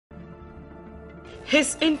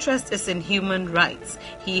His interest is in human rights.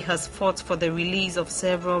 He has fought for the release of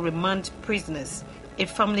several remand prisoners, a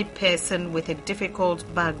family person with a difficult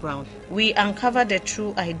background. We uncover the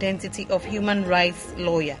true identity of human rights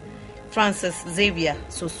lawyer Francis Xavier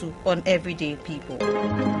Sosu on Everyday People.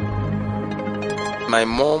 My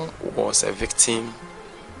mom was a victim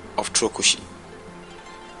of Trokushi.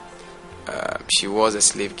 She was a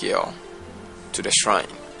slave girl to the shrine.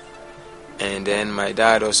 And then my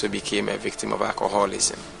dad also became a victim of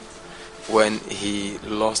alcoholism when he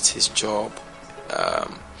lost his job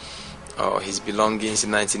or his belongings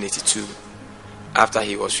in 1982 after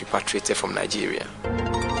he was repatriated from Nigeria.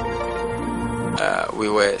 We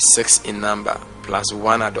were 6 in number plus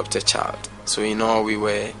 1 adopted child. So in all we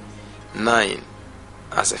were 9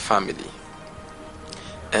 as a family.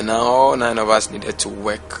 And now all 9 of us needed to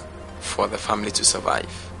work for the family to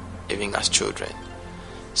survive, even as children.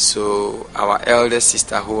 So our eldest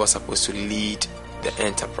sister, who was supposed to lead the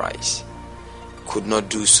enterprise, could not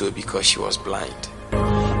do so because she was blind.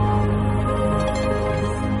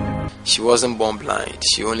 She wasn't born blind,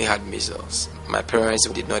 she only had measles. My parents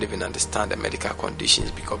did not even understand the medical conditions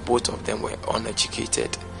because both of them were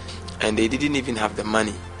uneducated and they didn't even have the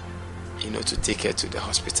money, to take her to the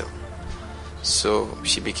hospital. So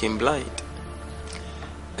she became blind.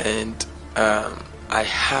 And I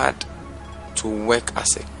had to work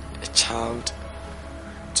as a child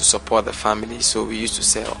to support the family, so we used to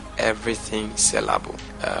sell everything sellable.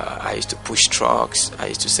 I used to push trucks, I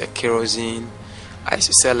used to sell kerosene, I used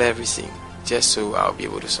to sell everything just so I'll be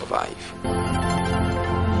able to survive.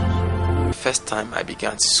 The first time I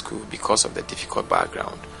began to school because of the difficult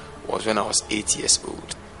background was when I was 8 years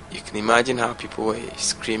old. You can imagine how people were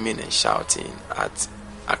screaming and shouting at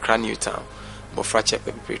Accra Newtown, Mofrache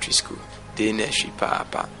Preparatory School. Day nursery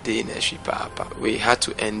papa. We had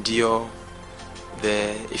to endure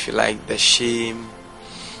the shame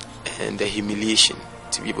and the humiliation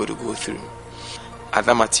to be able to go through. At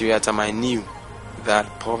that material time, I knew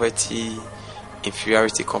that poverty,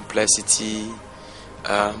 inferiority, complexity,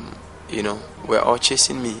 were all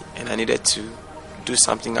chasing me, and I needed to do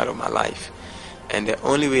something out of my life. And the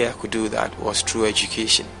only way I could do that was through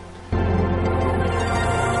education.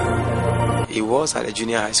 It was at a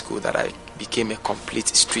junior high school that I became a complete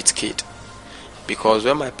street kid, because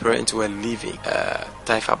when my parents were leaving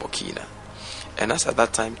Taifa Burkina, and as at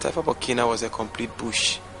that time Taifa Burkina was a complete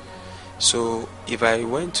bush, so if I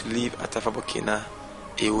went to live at Taifa Burkina,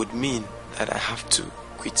 it would mean that I have to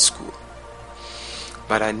quit school.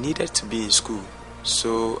 But I needed to be in school,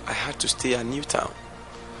 so I had to stay at Newtown,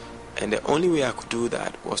 and the only way I could do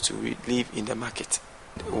that was to live in the market.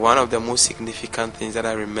 One of the most significant things that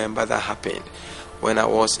I remember that happened when I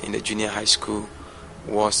was in the junior high school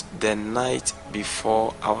was the night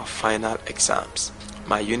before our final exams.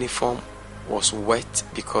 My uniform was wet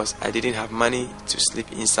because I didn't have money to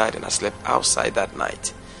sleep inside, and I slept outside that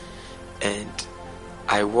night. And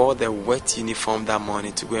I wore the wet uniform that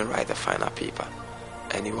morning to go and write the final paper.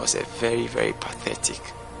 And it was a very, very pathetic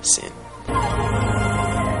scene.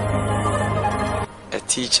 A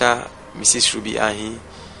teacher, Mrs. Ruby Ahi,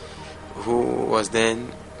 who was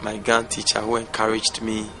then my gun teacher, who encouraged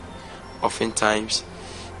me oftentimes,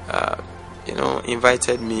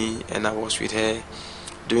 invited me, and I was with her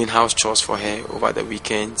doing house chores for her over the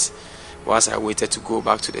weekends whilst I waited to go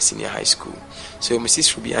back to the senior high school. So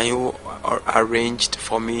Mrs. Ruby Ahi arranged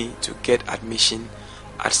for me to get admission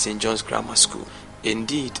at St. John's Grammar School.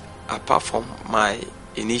 Indeed, apart from my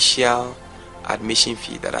initial admission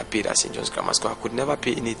fee that I paid at St. John's Grammar School, I could never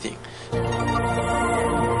pay anything.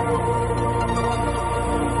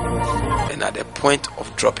 And at the point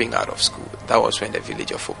of dropping out of school, that was when the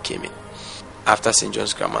Village of Hope came in. After St.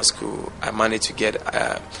 John's Grammar School, I managed to get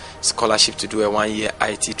a scholarship to do a 1-year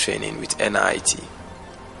IT training with NIT.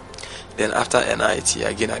 Then after NIT,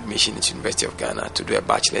 I gained admission into University of Ghana to do a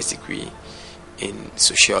bachelor's degree in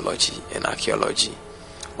sociology and archaeology.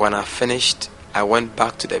 When I finished, I went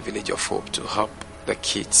back to the Village of Hope to help the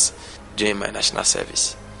kids during my national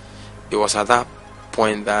service. It was at that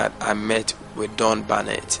point that I met with Don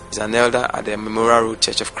Barnett. He's an elder at the Memorial Road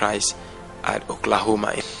Church of Christ at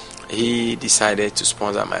Oklahoma. He decided to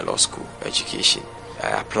sponsor my law school education.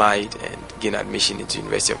 I applied and gained admission into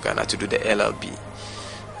University of Ghana to do the LLB.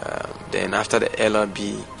 Then after the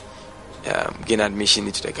LLB, gained admission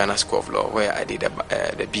into the Ghana School of Law, where I did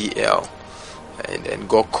the BL, and then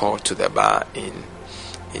got called to the bar in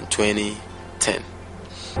 2010.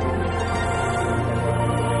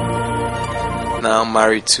 Now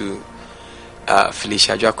married to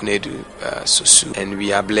Felicia Jakunedu Sosu, and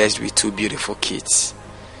we are blessed with 2 beautiful kids,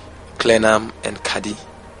 Clenam and Kadi.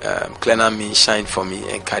 Clenam means shine for me,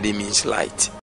 and Kadi means light.